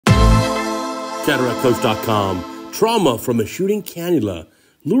CataractCoach.com. Trauma from a shooting cannula.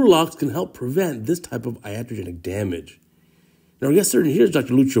 Lure locks can help prevent this type of iatrogenic damage. Now, our guest surgeon here is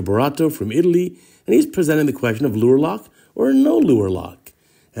Dr. Lucio Barato from Italy, and he's presenting the question of lure lock or no lure lock.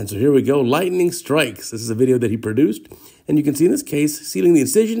 And so here we go, lightning strikes. This is a video that he produced, and you can see in this case, sealing the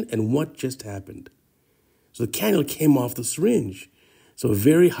incision and what just happened. So the cannula came off the syringe. So a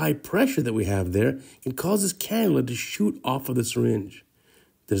very high pressure that we have there can cause this cannula to shoot off of the syringe.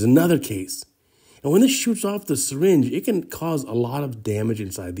 There's another case. And when this shoots off the syringe, it can cause a lot of damage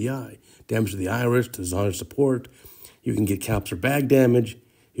inside the eye. Damage to the iris, to zonal support. You can get capsular bag damage.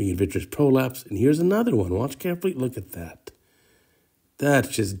 You can get vitreous prolapse. And here's another one. Watch carefully. Look at that. That's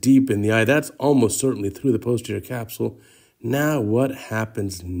just deep in the eye. That's almost certainly through the posterior capsule. Now what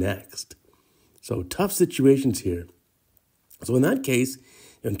happens next? So tough situations here. So in that case,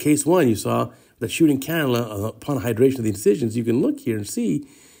 in case one, you saw that shooting cannula upon hydration of the incisions. You can look here and see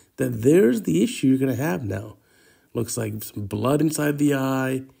that there's the issue you're going to have now. Looks like some blood inside the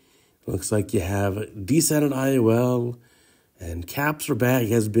eye. Looks like you have descended IOL, and capsular bag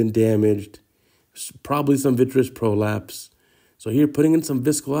has been damaged. Probably some vitreous prolapse. So here, putting in some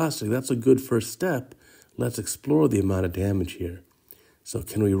viscoelastic, that's a good first step. Let's explore the amount of damage here. So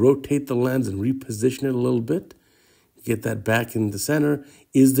can we rotate the lens and reposition it a little bit? Get that back in the center.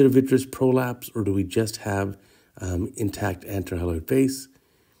 Is there vitreous prolapse, or do we just have intact anterhyaloid face?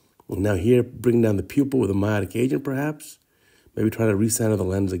 Well, now here, bring down the pupil with a miotic agent, perhaps. Maybe try to recenter the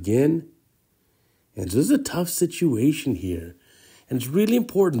lens again. And so this is a tough situation here. And it's really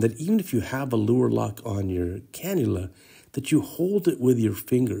important that even if you have a lure lock on your cannula, that you hold it with your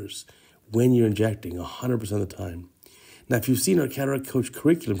fingers when you're injecting 100% of the time. Now, if you've seen our Cataract Coach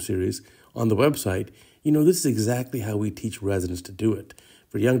curriculum series on the website, you know this is exactly how we teach residents to do it.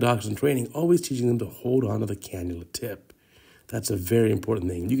 For young doctors in training, always teaching them to hold on to the cannula tip. That's a very important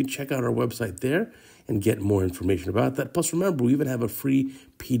thing. You can check out our website there and get more information about that. Plus, remember, we even have a free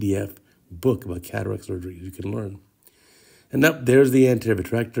PDF book about cataract surgery you can learn. And up there's the anterior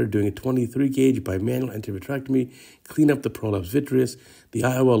vitrector doing a 23 gauge bimanual anterior vitrectomy, clean up the prolapse vitreous. The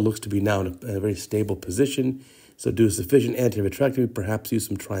IOL looks to be now in a very stable position. So do a sufficient anterior vitrectomy, perhaps use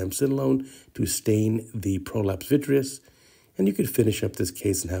some triamcinolone to stain the prolapse vitreous. And you could finish up this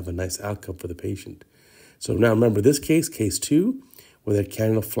case and have a nice outcome for the patient. So now remember this case, case 2, where that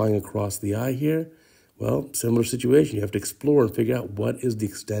cannula flying across the eye here. Well, similar situation. You have to explore and figure out what is the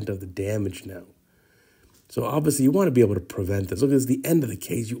extent of the damage now. So obviously you want to be able to prevent this. Look, this is the end of the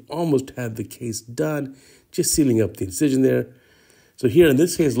case. You almost had the case done, just sealing up the incision there. So here in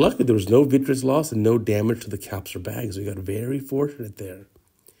this case, luckily there was no vitreous loss and no damage to the capsular bag. So you got very fortunate there.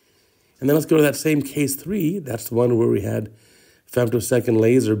 And then let's go to that same case 3. That's the one where we had femtosecond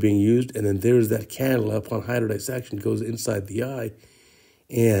laser being used. And then there's that cannula upon hydrodissection goes inside the eye.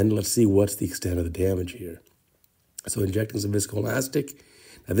 And let's see what's the extent of the damage here. So injecting some viscoelastic.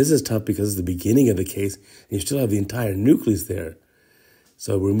 Now this is tough because it's the beginning of the case and you still have the entire nucleus there.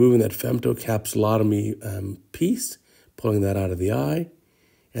 So removing that femtocapsulotomy piece, pulling that out of the eye.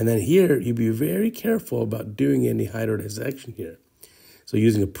 And then here, you be very careful about doing any hydrodissection here. So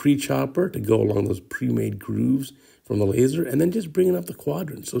using a pre-chopper to go along those pre-made grooves from the laser, and then just bringing up the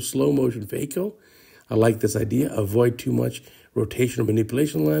quadrant. So slow motion phaco. I like this idea. Avoid too much rotation or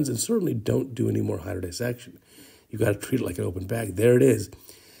manipulation lens, and certainly don't do any more hydrodissection. You've got to treat it like an open bag. There it is.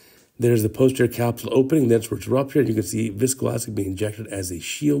 There's the posterior capsule opening. That's where it's ruptured. You can see viscoelastic being injected as a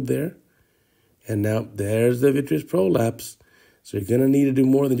shield there. And now there's the vitreous prolapse. So you're going to need to do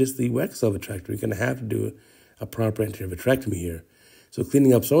more than just the wax cell vitrectomy. You're going to have to do a proper anterior vitrectomy here. So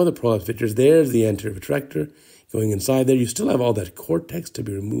cleaning up some of the prolapse vitreous, there's the anterior vitrector. Going inside there, you still have all that cortex to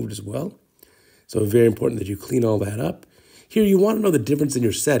be removed as well. So very important that you clean all that up. Here you want to know the difference in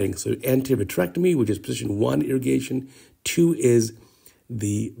your setting. So anterior vitrectomy, which is position 1, irrigation. 2 is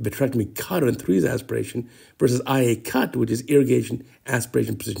the vitrectomy cut, and 3 is aspiration, versus IA cut, which is irrigation,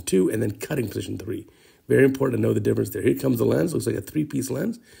 aspiration, position 2, and then cutting, position 3. Very important to know the difference there. Here comes the lens. Looks like a 3-piece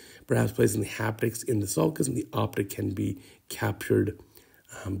lens, perhaps placing the haptics in the sulcus, and the optic can be captured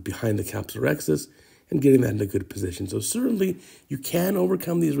behind the capsular rhexis and getting that in a good position. So certainly you can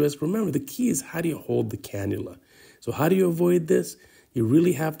overcome these risks. Remember, the key is how do you hold the cannula? So how do you avoid this? You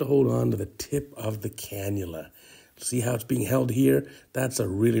really have to hold on to the tip of the cannula. See how it's being held here? That's a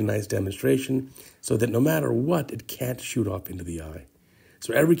really nice demonstration so that no matter what, it can't shoot off into the eye.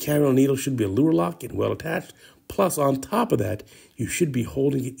 So every cannula needle should be a lure lock and well attached. Plus, on top of that, you should be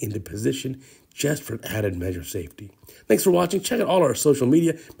holding it into position just for an added measure of safety. Thanks for watching. Check out all our social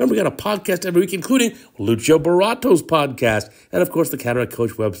media. Remember, we got a podcast every week, including Lucio Barato's podcast and, of course, the Cataract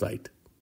Coach website.